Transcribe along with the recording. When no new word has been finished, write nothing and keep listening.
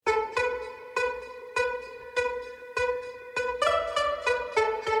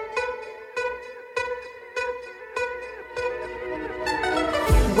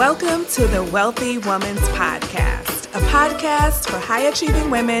Welcome to the Wealthy Woman's Podcast, a podcast for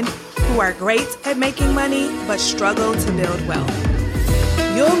high-achieving women who are great at making money but struggle to build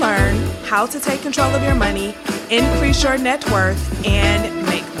wealth. You'll learn how to take control of your money, increase your net worth, and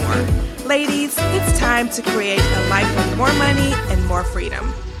make more. Ladies, it's time to create a life with more money and more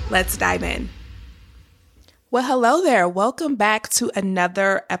freedom. Let's dive in. Well, hello there. Welcome back to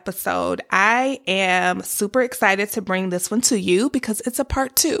another episode. I am super excited to bring this one to you because it's a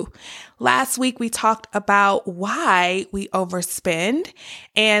part 2. Last week, we talked about why we overspend.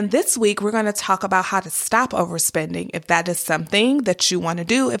 And this week, we're going to talk about how to stop overspending. If that is something that you want to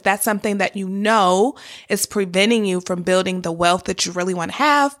do, if that's something that you know is preventing you from building the wealth that you really want to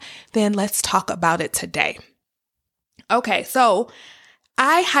have, then let's talk about it today. Okay, so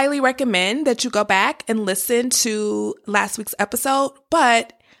I highly recommend that you go back and listen to last week's episode,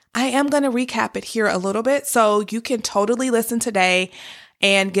 but I am going to recap it here a little bit so you can totally listen today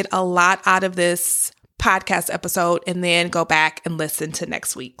and get a lot out of this podcast episode and then go back and listen to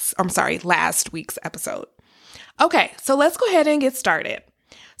last week's episode. Okay, so let's go ahead and get started.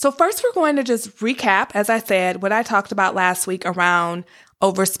 So first, we're going to just recap, as I said, what I talked about last week around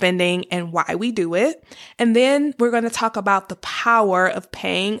overspending and why we do it. And then we're going to talk about the power of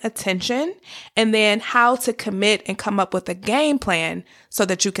paying attention and then how to commit and come up with a game plan so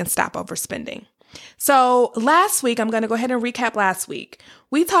that you can stop overspending. So last week, I'm going to go ahead and recap last week.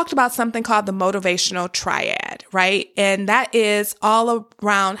 We talked about something called the motivational triad, right? And that is all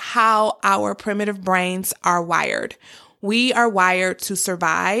around how our primitive brains are wired. We are wired to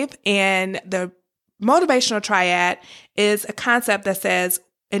survive, and the motivational triad is a concept that says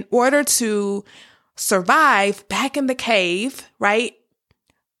in order to survive back in the cave, right,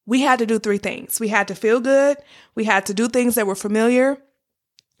 we had to do 3 things. We had to feel good, we had to do things that were familiar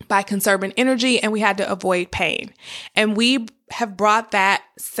by conserving energy, and we had to avoid pain. And we have brought that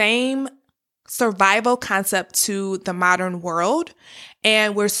same survival concept to the modern world,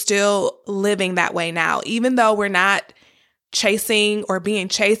 and we're still living that way now, even though we're not chasing or being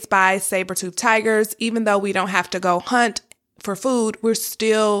chased by saber-toothed tigers, even though we don't have to go hunt for food, we're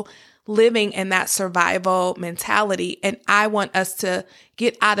still living in that survival mentality. And I want us to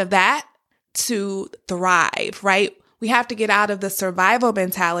get out of that to thrive, right? We have to get out of the survival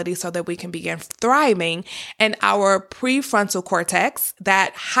mentality so that we can begin thriving. And our prefrontal cortex,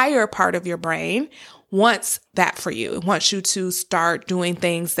 that higher part of your brain, wants that for you. It wants you to start doing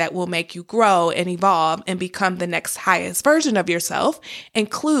things that will make you grow and evolve and become the next highest version of yourself,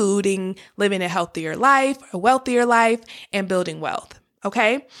 including living a healthier life, a wealthier life, and building wealth.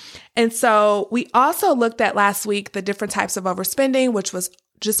 Okay. And so we also looked at last week the different types of overspending, which was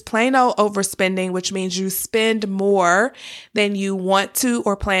just plain old overspending, which means you spend more than you want to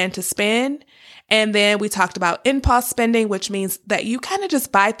or plan to spend. And then we talked about impulse spending, which means that you kind of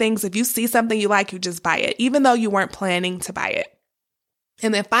just buy things. If you see something you like, you just buy it, even though you weren't planning to buy it.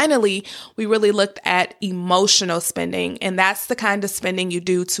 And then finally, we really looked at emotional spending. And that's the kind of spending you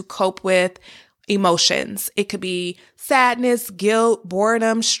do to cope with emotions. It could be sadness, guilt,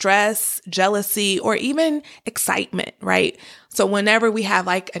 boredom, stress, jealousy, or even excitement, right? So whenever we have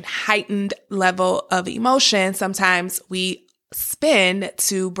like a heightened level of emotion, sometimes we spend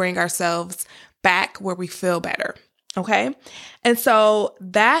to bring ourselves back where we feel better. Okay. And so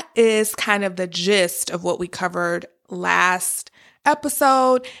that is kind of the gist of what we covered last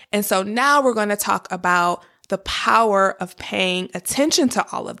episode. And so now we're going to talk about the power of paying attention to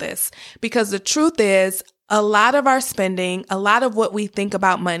all of this, because the truth is a lot of our spending, a lot of what we think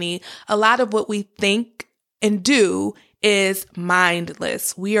about money, a lot of what we think and do is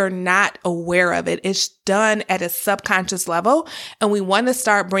mindless. We are not aware of it. It's done at a subconscious level, and we want to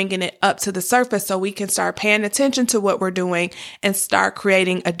start bringing it up to the surface so we can start paying attention to what we're doing and start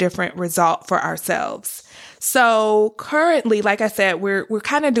creating a different result for ourselves. So currently, like I said, we're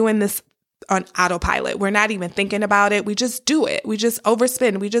kind of doing this on autopilot. We're not even thinking about it. We just do it. We just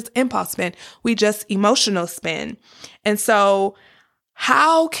overspend. We just impulse spend. We just emotional spend. And so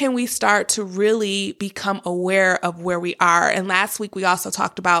how can we start to really become aware of where we are? And last week, we also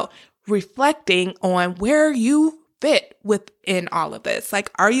talked about reflecting on where you fit within all of this.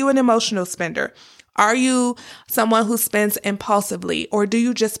 Like, are you an emotional spender? Are you someone who spends impulsively? Or do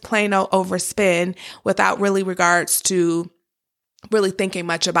you just plain old overspend without really regards to really thinking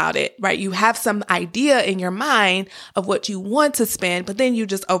much about it, right? You have some idea in your mind of what you want to spend, but then you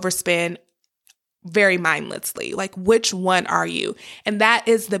just overspend very mindlessly. Like, which one are you? And that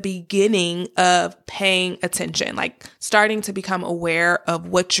is the beginning of paying attention, like starting to become aware of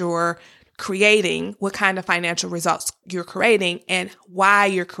what you're creating, what kind of financial results you're creating and why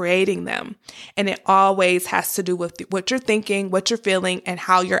you're creating them. And it always has to do with what you're thinking, what you're feeling, and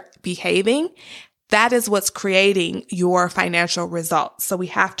how you're behaving. That is what's creating your financial results. So we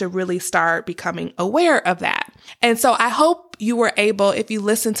have to really start becoming aware of that. And so I hope you were able, if you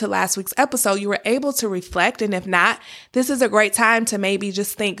listened to last week's episode, you were able to reflect. And if not, this is a great time to maybe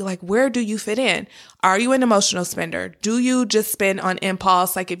just think, like, where do you fit in? Are you an emotional spender? Do you just spend on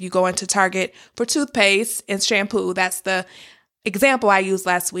impulse? Like if you go into Target for toothpaste and shampoo, that's the example I used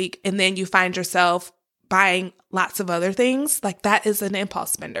last week. And then you find yourself buying lots of other things, like that is an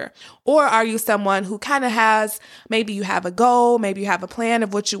impulse spender. Or are you someone who kind of has, maybe you have a goal, maybe you have a plan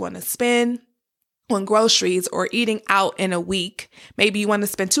of what you want to spend on groceries or eating out in a week. Maybe you want to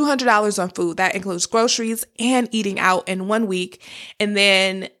spend $200 on food. That includes groceries and eating out in 1 week. And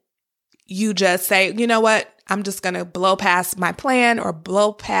then you just say, you know what? I'm just going to blow past my plan or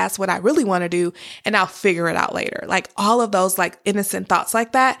blow past what I really want to do, and I'll figure it out later. Like all of those like innocent thoughts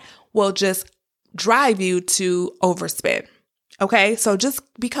like that will just drive you to overspend. Okay, so just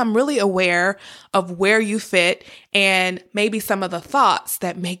become really aware of where you fit and maybe some of the thoughts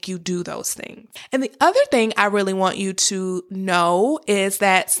that make you do those things. And the other thing I really want you to know is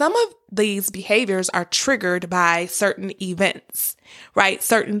that some of these behaviors are triggered by certain events, right?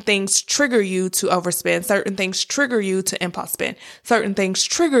 Certain things trigger you to overspend. Certain things trigger you to impulse spend. Certain things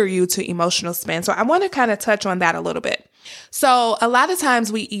trigger you to emotional spend. So I want to kind of touch on that a little bit. So a lot of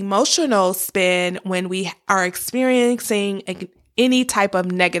times we emotional spend when we are experiencing any type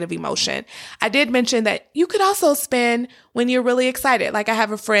of negative emotion. I did mention that you could also spend when you're really excited. Like I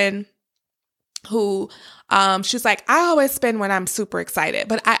have a friend who, she's like, I always spend when I'm super excited,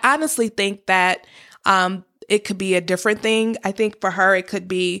 but I honestly think that, it could be a different thing. I think for her, it could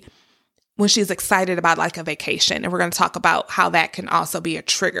be when she's excited about like a vacation. And we're going to talk about how that can also be a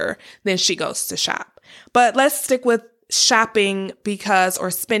trigger. Then she goes to shop. But let's stick with shopping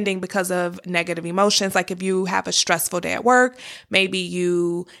or spending because of negative emotions. Like if you have a stressful day at work, maybe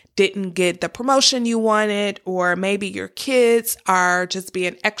you didn't get the promotion you wanted, or maybe your kids are just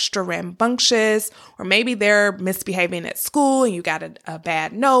being extra rambunctious, or maybe they're misbehaving at school and you got a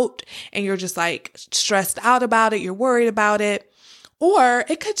bad note and you're just like stressed out about it. You're worried about it. Or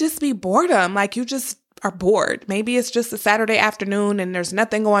it could just be boredom. Like you just are bored. Maybe it's just a Saturday afternoon and there's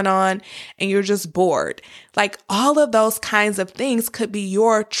nothing going on and you're just bored. Like all of those kinds of things could be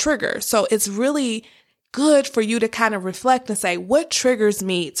your trigger. So it's really good for you to kind of reflect and say, what triggers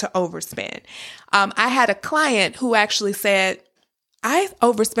me to overspend? I had a client who actually said, I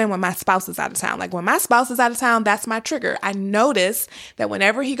overspend when my spouse is out of town. Like when my spouse is out of town, that's my trigger. I notice that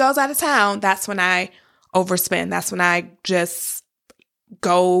whenever he goes out of town, that's when I overspend. That's when I just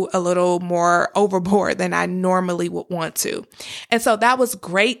go a little more overboard than I normally would want to. And so that was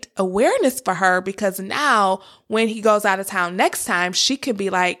great awareness for her, because now when he goes out of town next time, she could be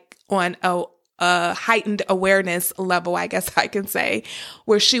like on a heightened awareness level, I guess I can say,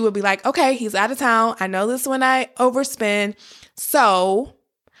 where she would be like, okay, he's out of town. I know this when I overspend. So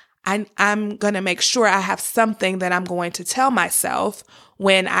I'm going to make sure I have something that I'm going to tell myself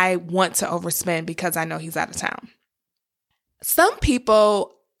when I want to overspend because I know he's out of town. Some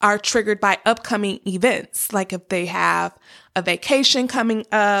people are triggered by upcoming events, like if they have a vacation coming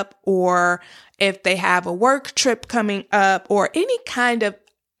up, or if they have a work trip coming up, or any kind of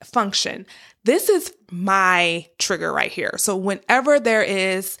function. This is my trigger right here. So whenever there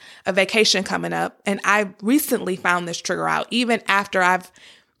is a vacation coming up, and I recently found this trigger out, even after I've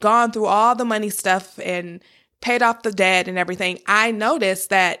gone through all the money stuff and paid off the debt and everything, I noticed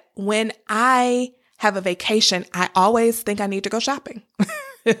that when I have a vacation, I always think I need to go shopping.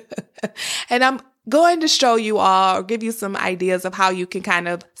 And I'm going to show you all or give you some ideas of how you can kind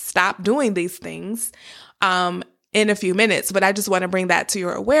of stop doing these things in a few minutes. But I just want to bring that to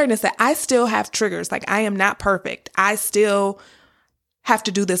your awareness that I still have triggers. Like I am not perfect. I still have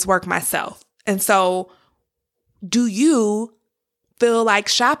to do this work myself. And so do you feel like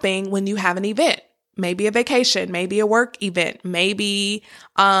shopping when you have an event? Maybe a vacation, maybe a work event, maybe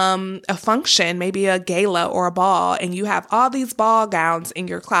a function, maybe a gala or a ball, and you have all these ball gowns in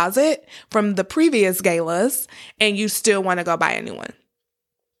your closet from the previous galas, and you still want to go buy a new one.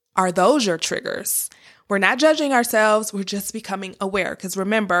 Are those your triggers? We're not judging ourselves. We're just becoming aware, because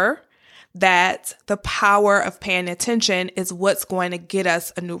remember that the power of paying attention is what's going to get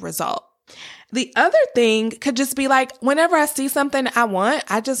us a new result. The other thing could just be like, whenever I see something I want,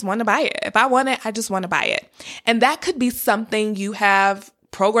 I just want to buy it. If I want it, I just want to buy it. And that could be something you have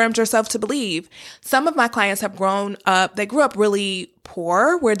programmed yourself to believe. Some of my clients have they grew up really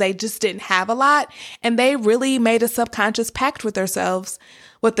poor, where they just didn't have a lot. And they really made a subconscious pact with themselves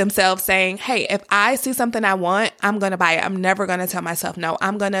with themselves saying, hey, if I see something I want, I'm going to buy it. I'm never going to tell myself no.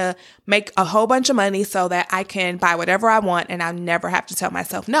 I'm going to make a whole bunch of money so that I can buy whatever I want and I'll never have to tell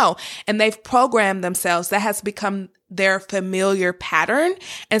myself no. And they've programmed themselves. That has become their familiar pattern.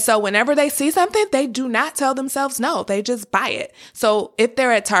 And so whenever they see something, they do not tell themselves no. They just buy it. So if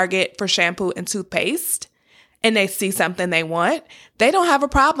they're at Target for shampoo and toothpaste and they see something they want, they don't have a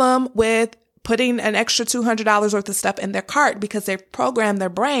problem with putting an extra $200 worth of stuff in their cart because they've programmed their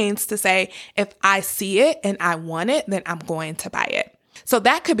brains to say, if I see it and I want it, then I'm going to buy it. So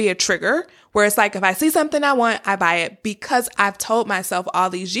that could be a trigger where it's like, if I see something I want, I buy it because I've told myself all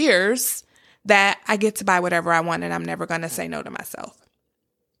these years that I get to buy whatever I want and I'm never going to say no to myself.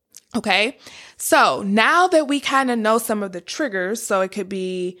 Okay. So now that we kind of know some of the triggers, so it could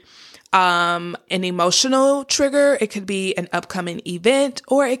be an emotional trigger, it could be an upcoming event,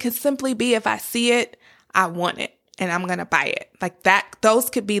 or it could simply be if I see it, I want it and I'm going to buy it. Like that, those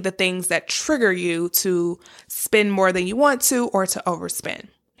could be the things that trigger you to spend more than you want to or to overspend.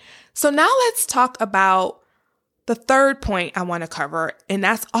 So now let's talk about the third point I want to cover, and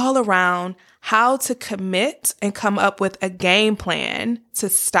that's all around how to commit and come up with a game plan to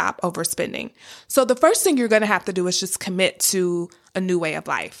stop overspending. So the first thing you're going to have to do is just commit to a new way of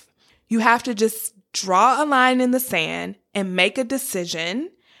life. You have to just draw a line in the sand and make a decision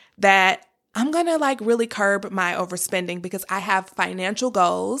that I'm going to really curb my overspending because I have financial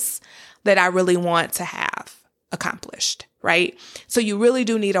goals that I really want to have accomplished, right? So you really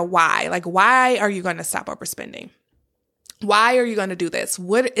do need a why. Like, why are you going to stop overspending? Why are you going to do this?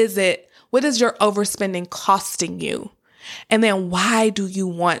 What is it? What is your overspending costing you? And then why do you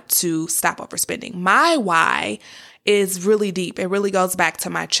want to stop overspending? My why is really deep. It really goes back to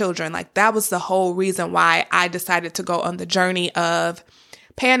my children. Like that was the whole reason why I decided to go on the journey of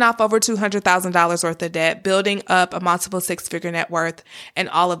paying off over $200,000 worth of debt, building up a multiple six-figure net worth and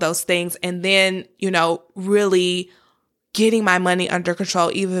all of those things. And then, really getting my money under control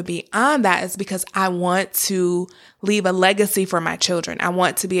even beyond that is because I want to leave a legacy for my children. I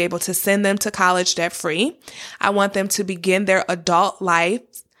want to be able to send them to college debt-free. I want them to begin their adult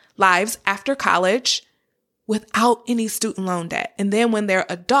lives after college without any student loan debt. And then when they're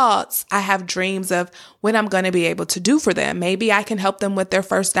adults, I have dreams of what I'm going to be able to do for them. Maybe I can help them with their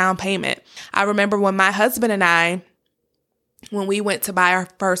first down payment. I remember when my husband and I, when we went to buy our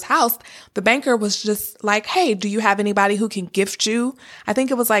first house, the banker was just like, hey, do you have anybody who can gift you? I think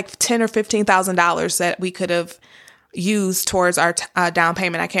it was like $10,000 or $15,000 that we could have used towards our down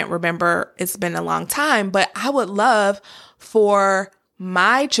payment. I can't remember. It's been a long time, but I would love for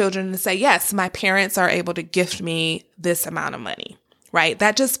my children to say, yes, my parents are able to gift me this amount of money, right?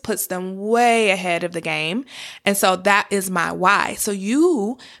 That just puts them way ahead of the game. And so that is my why. So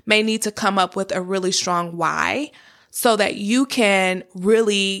you may need to come up with a really strong why so that you can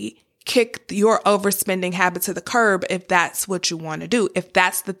really kick your overspending habit to the curb if that's what you want to do, if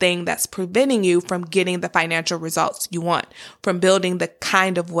that's the thing that's preventing you from getting the financial results you want, from building the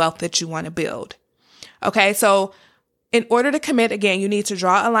kind of wealth that you want to build. Okay, so in order to commit, again, you need to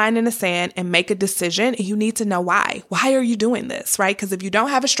draw a line in the sand and make a decision. And you need to know why. Why are you doing this, right? Because if you don't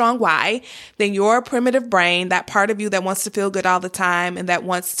have a strong why, then your primitive brain, that part of you that wants to feel good all the time and that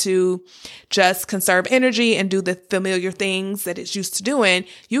wants to just conserve energy and do the familiar things that it's used to doing,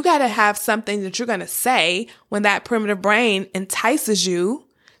 you got to have something that you're going to say when that primitive brain entices you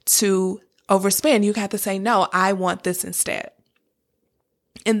to overspend. You got to say, no, I want this instead.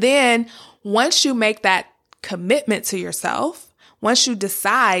 And then once you make that commitment to yourself, once you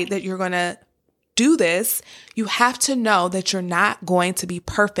decide that you're going to do this, you have to know that you're not going to be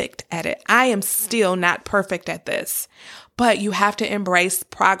perfect at it. I am still not perfect at this, but you have to embrace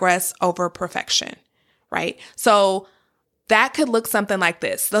progress over perfection, right? So that could look something like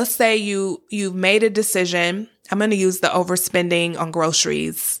this. Let's say you've made a decision. I'm going to use the overspending on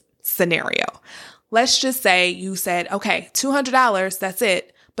groceries scenario. Let's just say you said, okay, $200, that's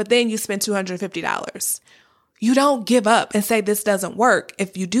it. But then you spend $250. You don't give up and say this doesn't work.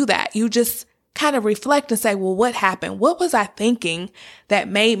 If you do that, you just kind of reflect and say, well, what happened? What was I thinking that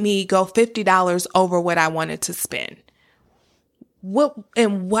made me go $50 over what I wanted to spend? What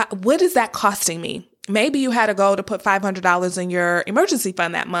is that costing me? Maybe you had a goal to put $500 in your emergency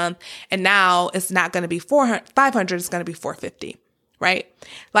fund that month, and now it's not going to be $500, it's going to be $450, right?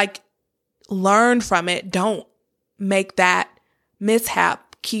 Like, learn from it. Don't make that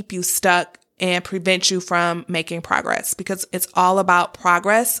mishap keep you stuck and prevent you from making progress, because it's all about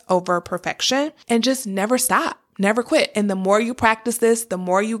progress over perfection. And just never stop, never quit. And the more you practice this, the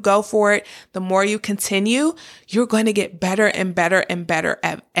more you go for it, the more you continue, you're going to get better and better and better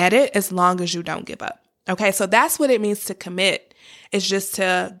at it as long as you don't give up. Okay, so that's what it means to commit is just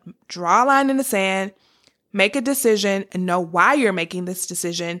to draw a line in the sand, make a decision, and know why you're making this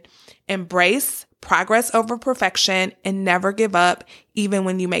decision. Embrace progress over perfection and never give up even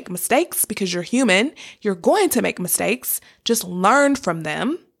when you make mistakes, because you're human. You're going to make mistakes. Just learn from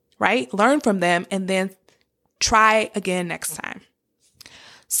them, right? Learn from them and then try again next time.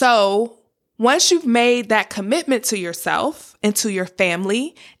 So once you've made that commitment to yourself and to your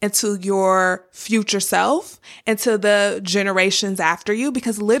family and to your future self and to the generations after you,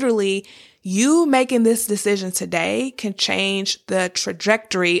 because literally you making this decision today can change the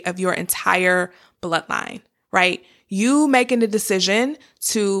trajectory of your entire bloodline, right? You making the decision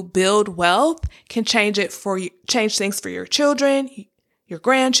to build wealth can change things for your children, your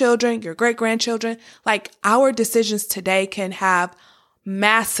grandchildren, your great-grandchildren. Like, our decisions today can have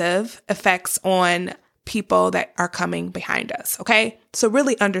massive effects on people that are coming behind us. Okay. So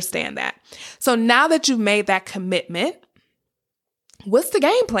really understand that. So now that you've made that commitment, what's the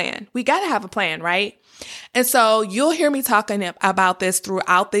game plan? We got to have a plan, right? And so you'll hear me talking about this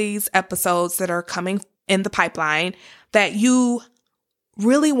throughout these episodes that are coming in the pipeline, that you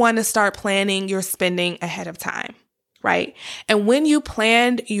really want to start planning your spending ahead of time, right? And when you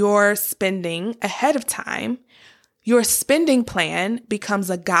planned your spending ahead of time, your spending plan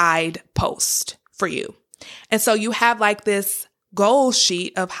becomes a guidepost for you. And so you have like this goal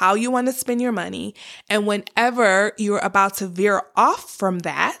sheet of how you want to spend your money. And whenever you're about to veer off from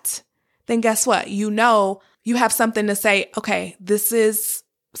that, then guess what? You know, you have something to say, okay, this is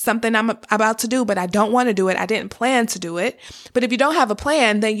something I'm about to do, but I don't want to do it. I didn't plan to do it. But if you don't have a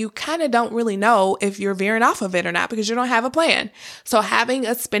plan, then you kind of don't really know if you're veering off of it or not, because you don't have a plan. So having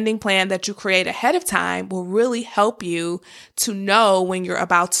a spending plan that you create ahead of time will really help you to know when you're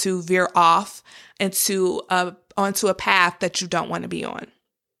about to veer off into onto a path that you don't want to be on.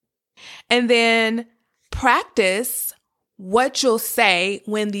 And then practice what you'll say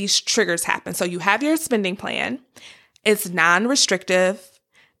when these triggers happen. So you have your spending plan. It's non-restrictive.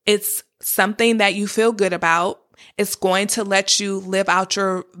 It's something that you feel good about. It's going to let you live out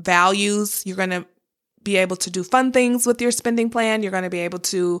your values. You're going to be able to do fun things with your spending plan. You're going to be able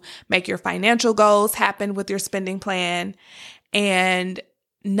to make your financial goals happen with your spending plan. And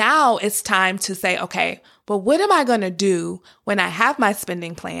now it's time to say, okay, well, what am I going to do when I have my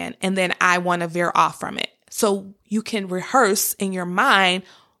spending plan and then I want to veer off from it? So you can rehearse in your mind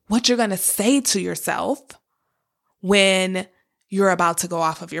what you're going to say to yourself when you're about to go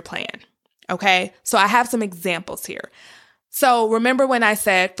off of your plan. Okay. So I have some examples here. So remember when I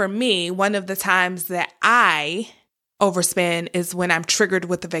said, for me, one of the times that I overspend is when I'm triggered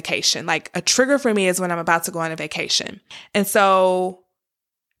with a vacation. Like, a trigger for me is when I'm about to go on a vacation. And so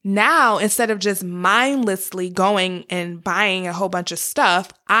now, instead of just mindlessly going and buying a whole bunch of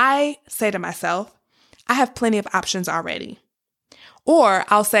stuff, I say to myself, I have plenty of options already. Or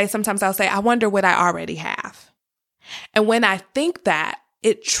sometimes I'll say, I wonder what I already have. And when I think that,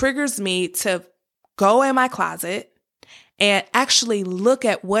 it triggers me to go in my closet and actually look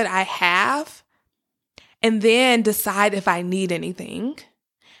at what I have and then decide if I need anything.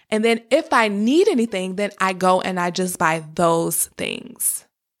 And then if I need anything, then I go and I just buy those things.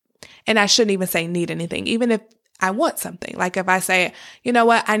 And I shouldn't even say need anything, even if I want something. Like if I say, you know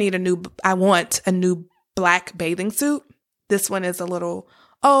what, I want a new black bathing suit. This one is a little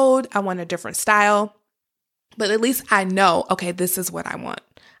old. I want a different style. But at least I know, okay, this is what I want.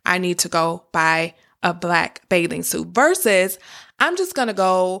 I need to go buy a black bathing suit versus I'm just going to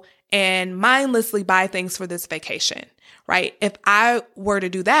go and mindlessly buy things for this vacation, right? If I were to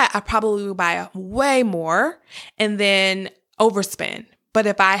do that, I probably would buy way more and then overspend. But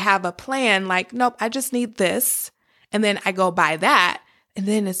if I have a plan like, nope, I just need this, and then I go buy that, and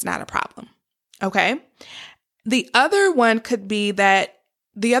then it's not a problem, okay? The other one could be that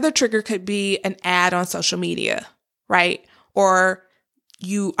the other trigger could be an ad on social media, right? Or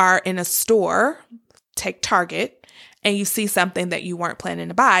you are in a store, take Target, and you see something that you weren't planning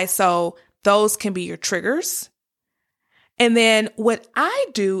to buy. So those can be your triggers. And then what I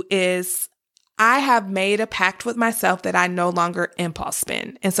do is I have made a pact with myself that I no longer impulse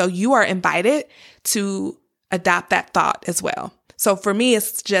spend. And so you are invited to adopt that thought as well. So for me,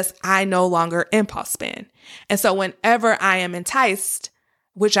 it's just I no longer impulse spend. And so whenever I am enticed,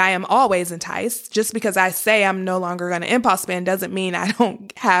 which I am always enticed, just because I say I'm no longer going to impulse spend doesn't mean I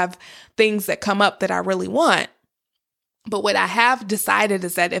don't have things that come up that I really want. But what I have decided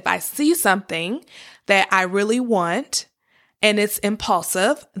is that if I see something that I really want and it's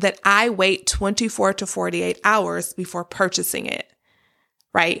impulsive, that I wait 24 to 48 hours before purchasing it,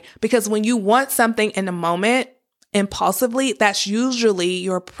 right? Because when you want something in a moment impulsively, that's usually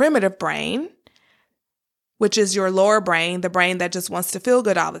your primitive brain which is your lower brain, the brain that just wants to feel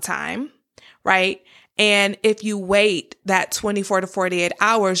good all the time, right? And if you wait that 24 to 48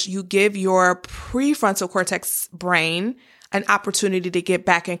 hours, you give your prefrontal cortex brain an opportunity to get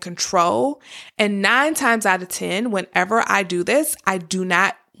back in control. And 9 times out of 10, whenever I do this, I do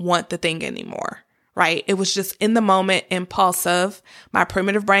not want the thing anymore, right? It was just in the moment, impulsive. My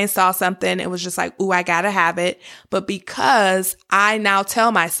primitive brain saw something. It was just like, ooh, I gotta have it. But because I now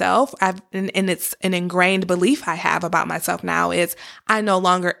tell myself, and it's an ingrained belief I have about myself now, is I no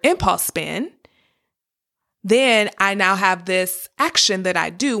longer impulse spend. Then I now have this action that I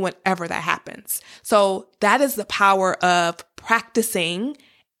do whenever that happens. So that is the power of practicing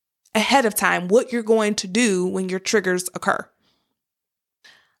ahead of time what you're going to do when your triggers occur.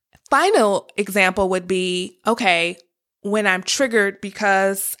 Final example would be, okay, when I'm triggered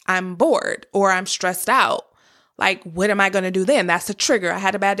because I'm bored or I'm stressed out, like, what am I going to do then? That's a trigger. I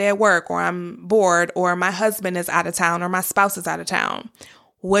had a bad day at work, or I'm bored, or my husband is out of town, or my spouse is out of town.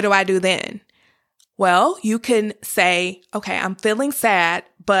 What do I do then? Well, you can say, okay, I'm feeling sad,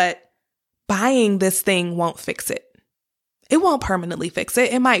 but buying this thing won't fix it. It won't permanently fix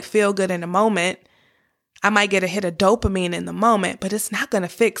it. It might feel good in a moment. I might get a hit of dopamine in the moment, but it's not going to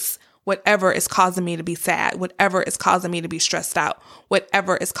fix whatever is causing me to be sad, whatever is causing me to be stressed out,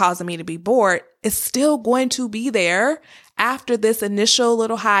 whatever is causing me to be bored. It's still going to be there after this initial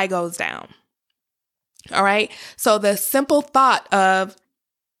little high goes down. All right. So the simple thought of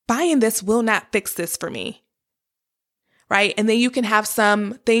buying this will not fix this for me, right? And then you can have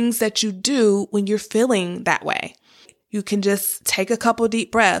some things that you do when you're feeling that way. You can just take a couple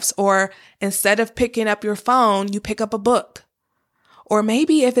deep breaths, or instead of picking up your phone, you pick up a book. Or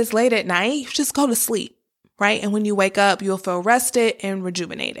maybe if it's late at night, you just go to sleep, right? And when you wake up, you'll feel rested and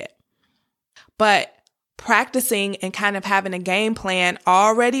rejuvenated. But practicing and kind of having a game plan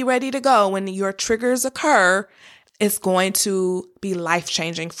already ready to go when your triggers occur is going to be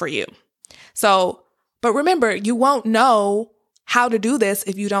life-changing for you. So, but remember, you won't know how to do this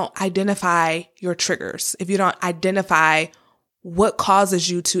if you don't identify your triggers, if you don't identify what causes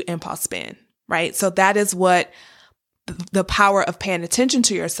you to impulse spend, right? So that is what the power of paying attention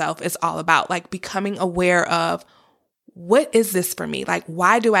to yourself is all about, like becoming aware of, what is this for me? Like,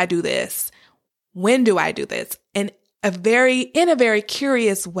 why do I do this? When do I do this? And in a very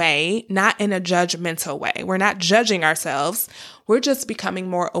curious way, not in a judgmental way. We're not judging ourselves. We're just becoming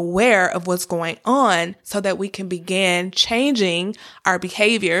more aware of what's going on so that we can begin changing our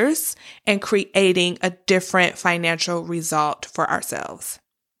behaviors and creating a different financial result for ourselves.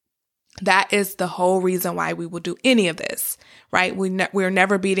 That is the whole reason why we will do any of this, right? We're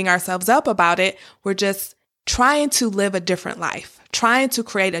never beating ourselves up about it. We're just trying to live a different life, trying to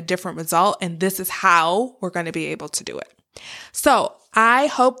create a different result. And this is how we're going to be able to do it. So I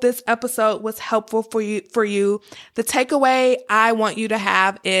hope this episode was helpful for you. The takeaway I want you to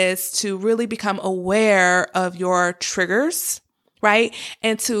have is to really become aware of your triggers, right?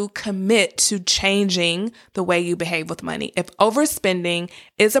 And to commit to changing the way you behave with money. If overspending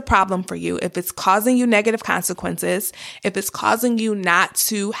is a problem for you, if it's causing you negative consequences, if it's causing you not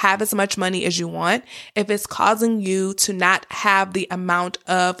to have as much money as you want, if it's causing you to not have the amount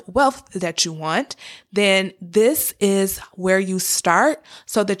of wealth that you want, then this is where you start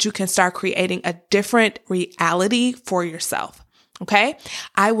so that you can start creating a different reality for yourself. Okay?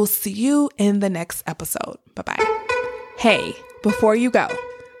 I will see you in the next episode. Bye-bye. Hey, before you go,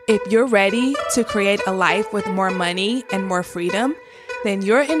 if you're ready to create a life with more money and more freedom, then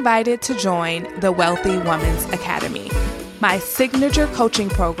you're invited to join the Wealthy Woman's Academy, my signature coaching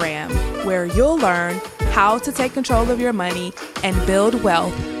program where you'll learn how to take control of your money and build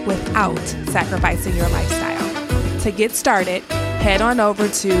wealth without sacrificing your lifestyle. To get started, head on over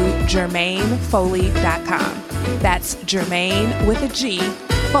to JermaineFoley.com. That's Jermaine with a G,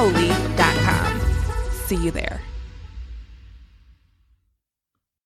 Foley.com. See you there.